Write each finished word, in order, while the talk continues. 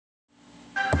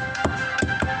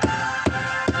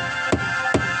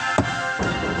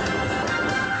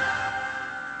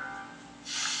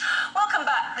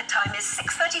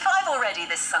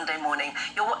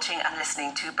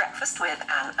Breakfast with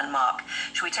Anne and Mark.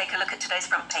 Shall we take a look at today's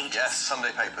front pages? Yes,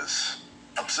 Sunday papers.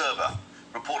 Observer,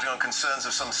 reporting on concerns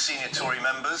of some senior Tory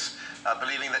members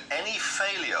believing that any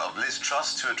failure of Liz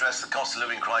Truss to address the cost of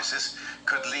living crisis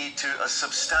could lead to a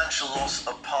substantial loss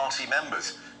of party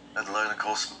members, let alone, of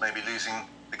course, maybe losing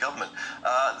the government.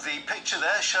 The picture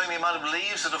there showing the amount of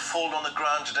leaves that have fallen on the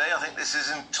ground today, I think this is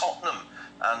in Tottenham.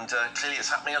 And clearly it's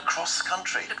happening across the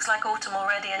country. Looks like autumn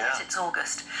already, and yet it's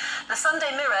August. The Sunday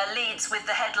Mirror leads with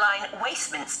the headline,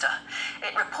 Wastminster.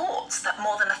 It reports that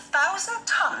more than 1,000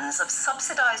 tonnes of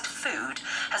subsidised food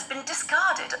has been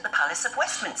discarded at the Palace of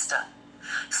Westminster.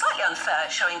 Slightly unfair,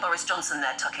 showing Boris Johnson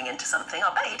there tucking into something.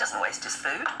 I bet he doesn't waste his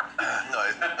food. No,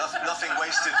 nothing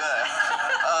wasted there.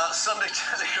 Sunday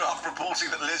Telegraph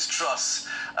reporting that Liz Truss,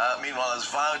 meanwhile, has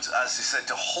vowed, as he said,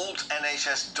 to halt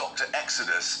NHS doctor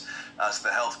exodus as the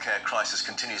healthcare crisis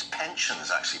continues.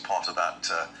 Pensions actually part of that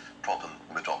problem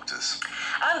with doctors.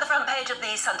 And the front page of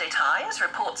the Sunday Times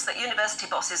reports that university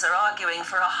bosses are arguing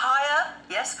for a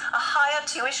higher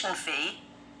tuition fee.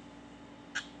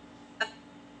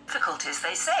 Difficulties,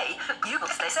 they say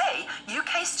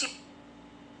UK students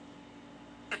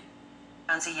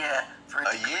a year for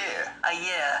a year.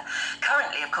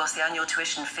 Currently, of course, the annual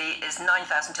tuition fee is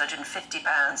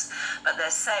 £9,250, but they're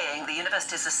saying, the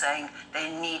universities are saying, they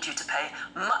need you to pay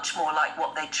much more like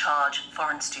what they charge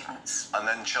foreign students. And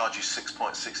then charge you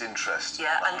 6.6 interest.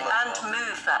 Yeah, and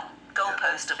move that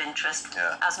goalpost of interest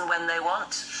as and when they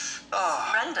want.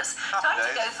 Horrendous. Time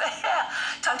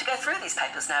to go through these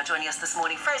papers now. Joining us this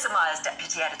morning, Fraser Myers,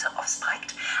 Deputy Editor of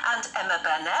Spiked, and Emma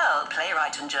Burnell,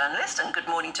 playwright and journalist, and good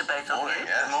morning to both of you.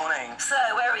 Yeah. Good morning. So,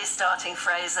 where are we starting,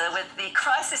 Fraser, with the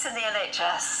crisis in the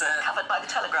NHS, covered by the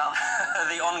Telegraph?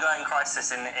 The ongoing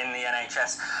crisis in the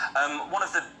NHS. One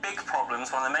of the main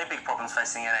big problems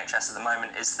facing the NHS at the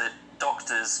moment is that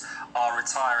doctors are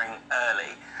retiring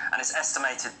early, and it's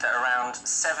estimated that around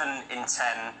 7 in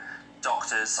 10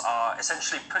 doctors are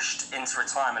essentially pushed into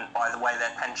retirement by the way their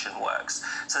pension works.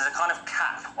 So there's a kind of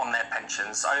cap on their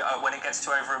pensions. So when it gets to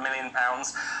over £1 million,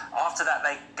 after that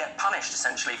they get punished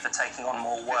essentially for taking on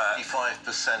more work.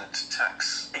 55%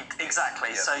 tax. Exactly.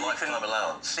 Yeah, so you lifetime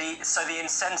allowance. So the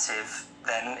incentive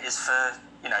then is for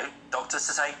doctors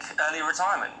to take early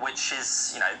retirement, which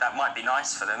is that might be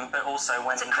nice for them, but also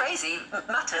when it's a crazy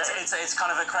matter. It's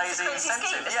kind of a crazy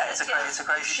incentive. It's a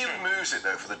crazy scheme. She moves it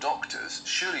though for the doctors.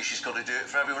 Surely she's got to do it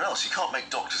for everyone else. You can't make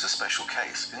doctors a special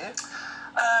case, can you?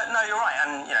 No, you're right,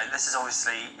 and this is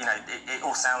obviously it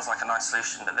all sounds like a nice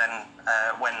solution, but then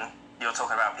when you're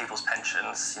talking about people's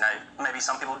pensions, maybe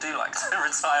some people do like to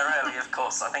retire early, of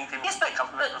course. I think people pick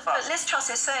up a bit of a fuss. But Liz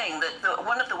Truss is saying that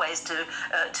one of the ways to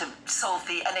solve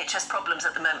the NHS problems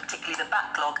at the moment, particularly the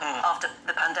backlog after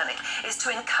the pandemic, is to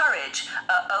encourage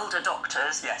older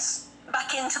doctors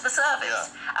back into the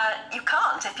service. You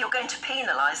can't if you're going to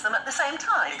penalise them at the same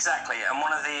time. Exactly, and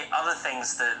one of the other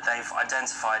things that they've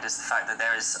identified is the fact that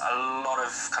there is a lot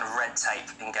of kind of red tape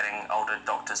in getting older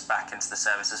doctors back into the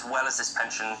service, as well as this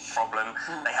pension problem.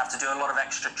 They have to do a lot of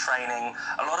extra training,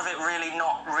 a lot of it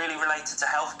not really related to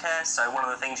healthcare. So one of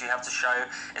the things you have to show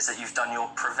is that you've done your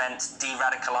prevent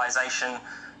de-radicalisation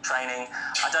training.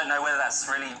 I don't know whether that's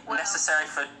really necessary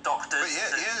for doctors.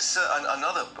 But here's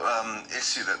another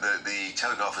issue that the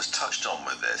Telegraph has touched on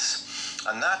with this,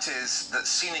 and that is that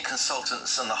senior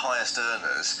consultants and the highest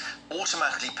earners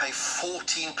automatically pay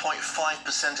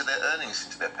 14.5% of their earnings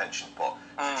into their pension pot.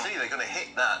 So clearly they're going to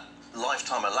hit that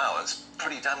lifetime allowance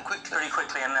pretty damn quickly.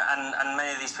 And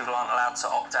many of these people aren't allowed to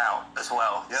opt out as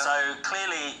well. Yeah. So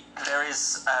clearly there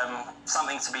is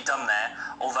something to be done there,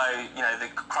 although the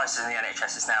crisis in the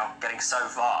NHS is now getting so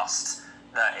vast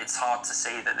that it's hard to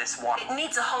see that this one... It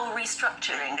needs a whole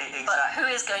restructuring, exactly. But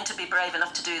who is going to be brave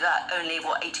enough to do that only,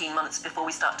 18 months before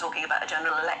we start talking about a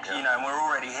general election? And we're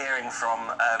already hearing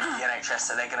from the NHS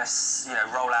that they're going to,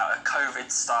 roll out a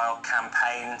COVID-style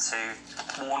campaign to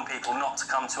warn people not to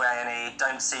come to A&E,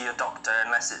 don't see your doctor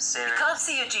unless it's serious. You can't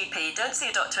see your GP, don't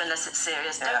see your doctor unless it's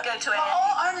serious, don't go to A&E.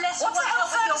 Or unless you want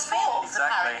help with your falls,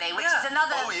 apparently, which is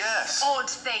another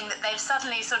odd thing that they've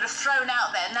suddenly sort of thrown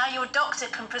out there. Now your doctor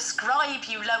can prescribe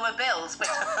you lower bills,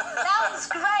 which sounds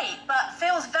great, but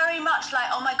feels very much like,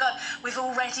 oh my God, we've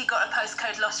already got a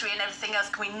postcode lottery and everything else.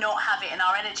 Can we not have it in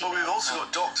our energy? Well, we've also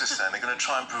got doctors saying they're going to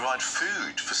try and provide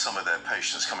food for some of their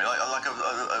patients coming, like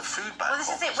a food bank. Well, this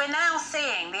is it. We're now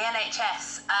seeing the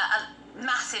NHS,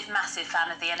 massive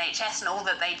fan of the NHS and all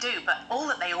that they do, but all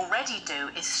that they already do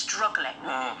is struggling.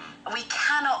 We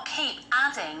cannot keep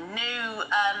adding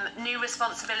new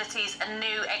responsibilities and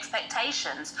new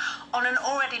expectations on an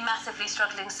already massively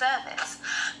struggling service.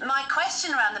 My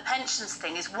question around the pensions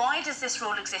thing is, why does this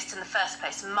rule exist in the first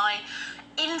place? My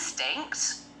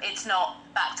instinct it's not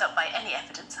backed up by any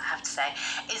evidence, I have to say,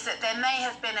 is that there may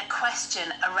have been a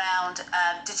question around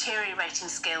deteriorating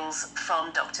skills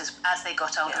from doctors as they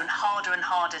got older, and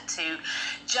harder to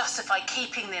justify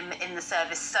keeping them in the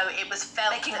service. So it was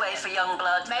felt making way for young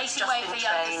blood, making way for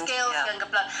younger skills, younger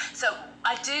blood. So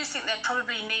I do think there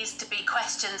probably needs to be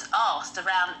questions asked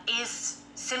around, is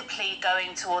simply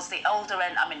going towards the older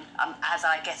end. I mean, as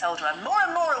I get older, I'm more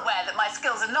and more aware that my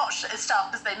skills are not as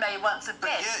sharp as they may once have been.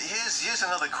 But here's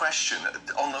another question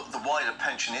on the wider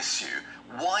pension issue.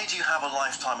 Why do you have a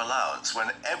lifetime allowance when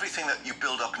everything that you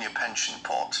build up in your pension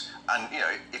pot, and you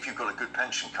know, if you've got a good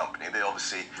pension company, they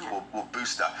obviously will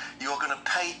boost that. You're going to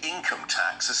pay income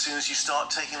tax as soon as you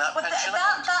start taking that pension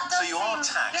out. So you are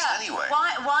taxed anyway.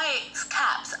 Why it's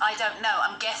capped, I don't know.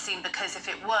 I'm guessing because if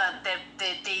it weren't,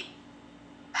 the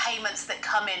payments that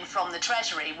come in from the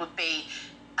Treasury would be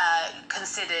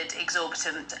considered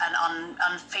exorbitant and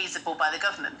unfeasible by the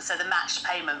government. So the matched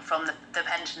payment from the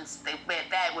pensions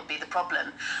there would be the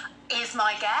problem, is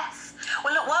my guess.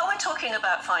 Well, look, while we're talking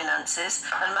about finances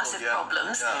and massive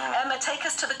problems, Emma, take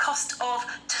us to the cost of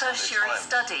tertiary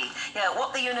study. Yeah,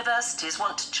 what the universities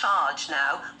want to charge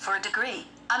now for a degree.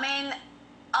 I mean,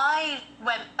 I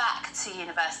went back to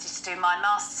university to do my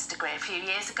master's degree a few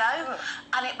years ago,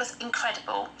 and it was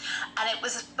incredible.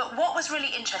 But what was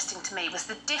really interesting to me was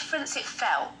the difference it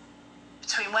felt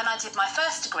between when I did my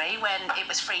first degree, when it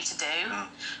was free to do,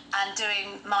 and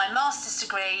doing my master's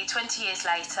degree 20 years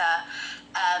later,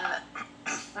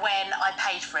 when I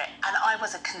paid for it. And I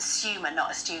was a consumer,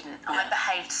 not a student. I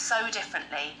behaved so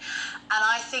differently. And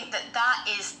I think that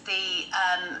is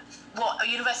what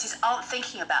universities aren't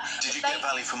thinking about. Did you get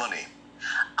value for money?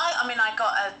 I mean, I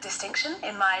got a distinction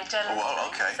in my journalism. Oh,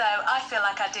 okay. So I feel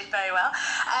like I did very well.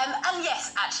 And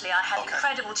yes, actually, I had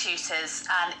incredible tutors,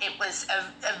 and it was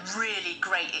a really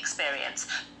great experience.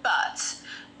 But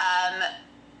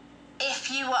if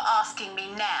you were asking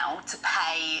me now to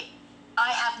pay,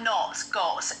 I have not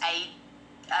got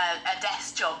a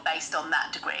desk job based on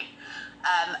that degree.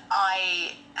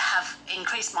 I have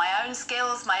increased my own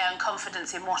skills, my own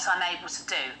confidence in what I'm able to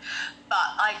do, but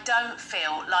I don't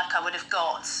feel like I would have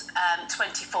got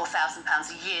 £24,000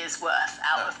 a year's worth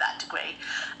out of that degree.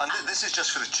 And this is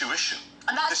just for the tuition.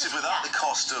 And this is without the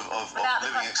cost of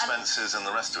living expenses and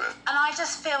the rest of it. And I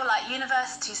just feel like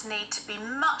universities need to be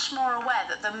much more aware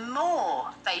that the more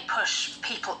they push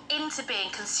people into being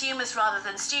consumers rather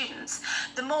than students,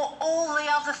 the more all the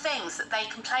other things that they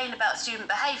complain about student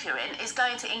behaviour in is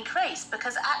going to increase.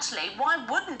 Because actually, why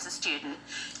wouldn't a student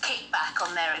kick back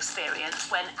on their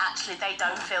experience when actually they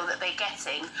don't feel that they're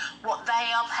getting what they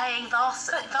are paying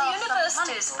vast But the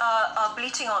universities are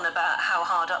bleating on about how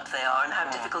hard up they are and how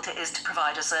difficult it is to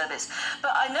provide a service.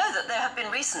 But I know that there have been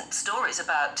recent stories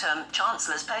about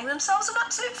chancellors paying themselves an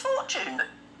absolute fortune.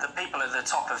 The people at the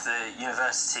top of the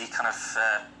university kind of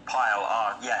pile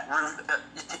are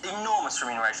enormous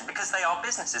remuneration, because they are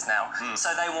businesses now.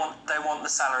 So they want the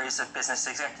salaries of business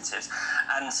executives,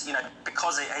 and you know,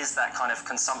 because it is that kind of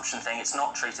consumption thing, it's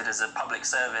not treated as a public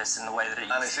service in the way that it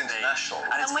used to be. And it's international.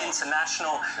 And it's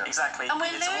international, exactly. And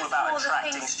it's all about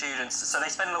attracting students. So they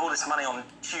spend all this money on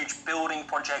huge building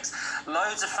projects,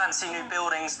 loads of fancy new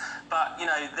buildings, but you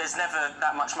know, there's never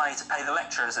that much money to pay the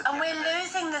lecturers. And we're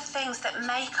losing the things that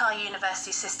make our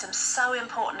university system so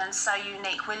important and so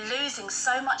unique. We're losing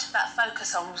so much of that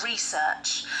focus on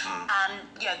research, and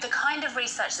you know, the kind of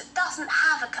research that doesn't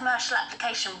have a commercial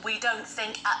application, we don't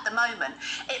think at the moment.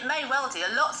 It may well do.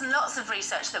 Lots and lots of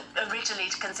research that originally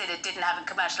considered didn't have a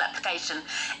commercial application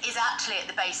is actually at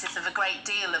the basis of a great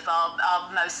deal of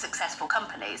our most successful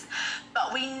companies.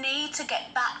 But we need to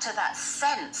get back to that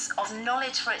sense of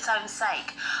knowledge for its own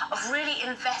sake, of really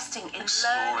investing in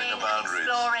learning and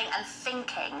exploring and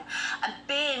thinking, and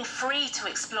being free to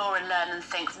explore and learn and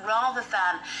think, rather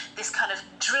than this kind of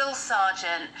drill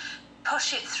sergeant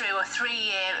push it through a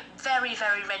 3-year, very,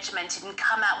 very regimented, and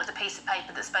come out with a piece of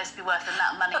paper that's supposed to be worth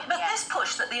that money. But this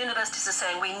push that the universities are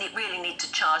saying we really need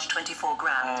to charge 24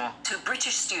 grand to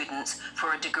British students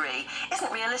for a degree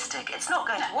isn't realistic. It's not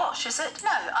going to wash, is it?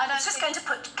 No, I don't. It's just going to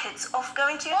put kids off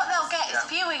going to What they'll get is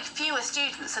fewer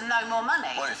students and no more money.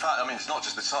 Well, in fact, I mean, it's not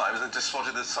just the Times. They just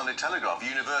spotted the Sunday Telegraph.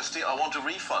 University, I want a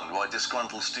refund. Why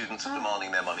disgruntled students are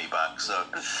demanding their money back. So,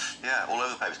 yeah, all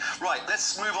over the papers. Right,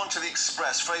 let's move on to the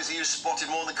Express. Fraser, you spotted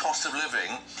more the cost of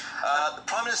living. The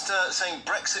Prime Minister saying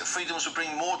Brexit freedoms would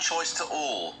bring more choice to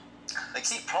all. They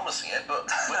keep promising it, but...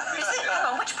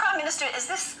 Hang on, which Prime Minister is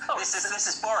this? Oh, This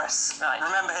is Boris. Right.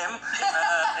 Remember him?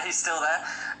 He's still there.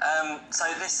 So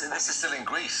this is still in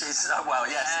Greece. well,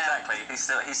 yes, exactly.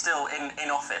 He's still in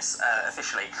office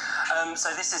officially.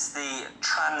 So this is the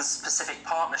Trans-Pacific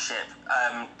Partnership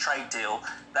trade deal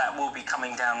that will be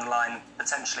coming down the line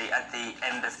potentially at the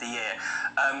end of the year.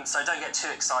 So don't get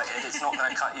too excited. It's not going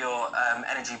to cut your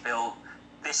energy bill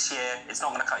this year. It's not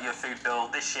going to cut your food bill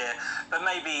this year, but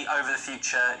maybe over the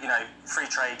future, you know, free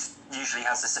trade usually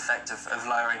has this effect of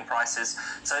lowering prices.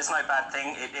 So it's no bad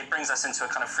thing. It brings us into a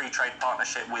kind of free trade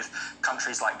partnership with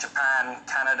countries like Japan,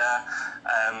 Canada,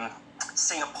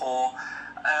 Singapore.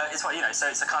 It's what, you know, so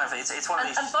it's a kind of, it's one of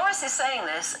these... And Boris is saying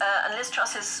this, and Liz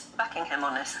Truss is backing him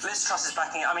on this. Liz Truss is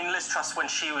backing it. I mean, Liz Truss, when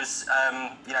she was,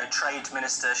 you know, trade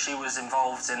minister, she was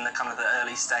involved in the kind of the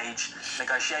early stage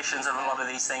negotiations of a lot of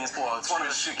these things. Well, it's one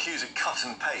of she accused of cut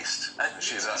and paste.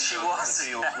 She was.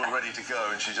 Deals were ready to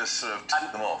go, and she just sort of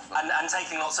took them off. And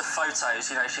taking lots of photos,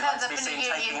 you know, she likes to be seen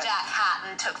taking... Union Jack hat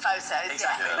and took photos.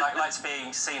 Exactly, Yeah. likes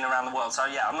being seen around the world. So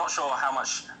yeah, I'm not sure how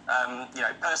much, you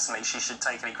know, personally she should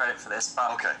take any credit for this,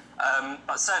 but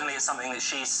but certainly it's something that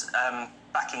she's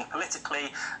backing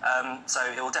politically. So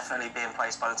it will definitely be in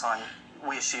place by the time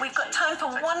we assume. We've got time for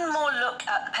one more look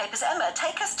at the papers. Emma,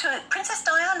 take us to it. Princess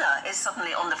Diana is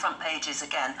suddenly on the front pages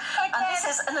again. Okay. And this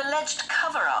is an alleged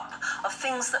cover-up of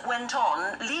things that went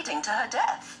on leading to her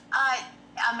death. I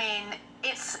mean,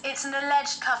 it's an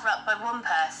alleged cover-up by one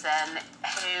person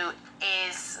who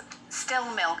is still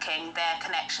milking their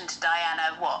connection to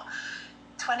Diana, what,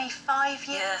 25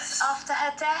 years after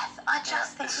her death? I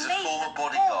just think, this is leave a former the poor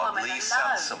bodyguard, woman Lee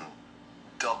alone. Sansom,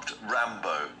 dubbed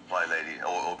Rambo by Lady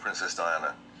or Princess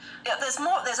Diana. Yeah, there's a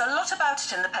lot about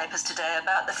it in the papers today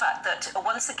about the fact that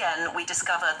once again we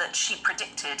discover that she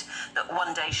predicted that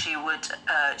one day she would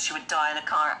die in a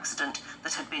car accident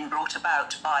that had been brought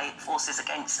about by forces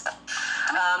against her.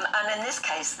 And in this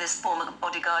case, this former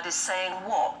bodyguard is saying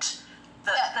what?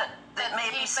 That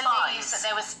maybe he believes that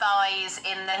there were spies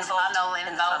in the tunnel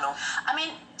involved. I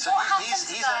mean, so what happened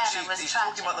to he's Diana was he's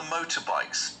tragic. talking about the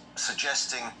motorbikes,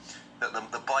 suggesting that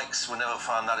the bikes were never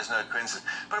found. That is no coincidence.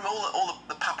 But I mean, all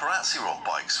the paparazzi were on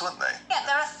bikes, weren't they? Yeah,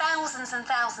 there are thousands and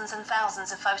thousands and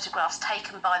thousands of photographs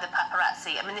taken by the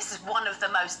paparazzi. I mean, this is one of the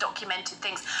most documented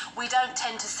things. We don't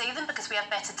tend to see them because we have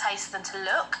better taste than to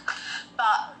look,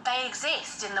 but they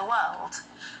exist in the world.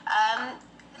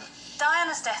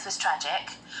 Diana's death was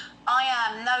tragic. I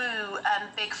am no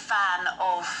big fan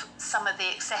of some of the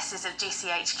excesses of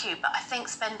GCHQ, but I think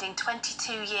spending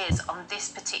 22 years on this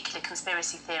particular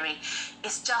conspiracy theory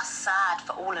is just sad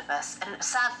for all of us, and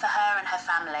sad for her and her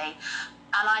family.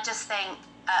 And I just think,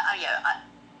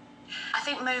 I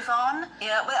think move on.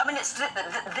 Yeah, well, I mean,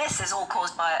 this is all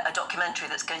caused by a documentary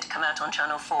that's going to come out on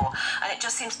Channel 4, and it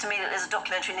just seems to me that there's a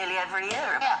documentary nearly every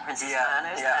year about Princess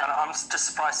Diana, isn't there? And I'm just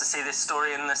surprised to see this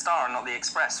story in the Star and not the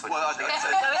Express. Well, No, it's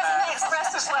in the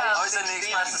Express as well. Oh, it's in the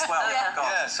Express as well.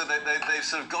 Yeah, so they've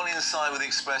sort of gone inside with the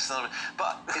Express,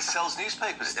 but it sells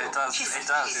newspapers still. It does. She It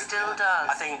does. still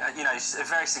does. I think you know, she's a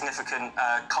very significant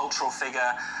cultural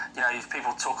figure. You know,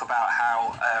 people talk about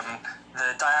how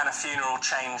the Diana funeral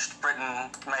changed Britain,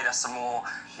 made us a more,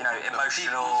 you know,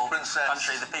 emotional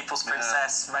country. The People's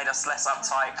Princess made us less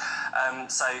uptight.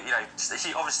 So you know,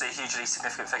 obviously a hugely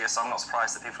significant figure. So I'm not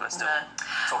surprised that people are still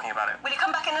talking about it. Will you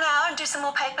come back in an hour and do some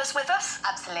more papers with us?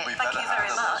 Absolutely. Thank you very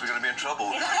much. We're going to be in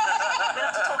trouble. We'll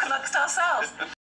have to talk amongst ourselves.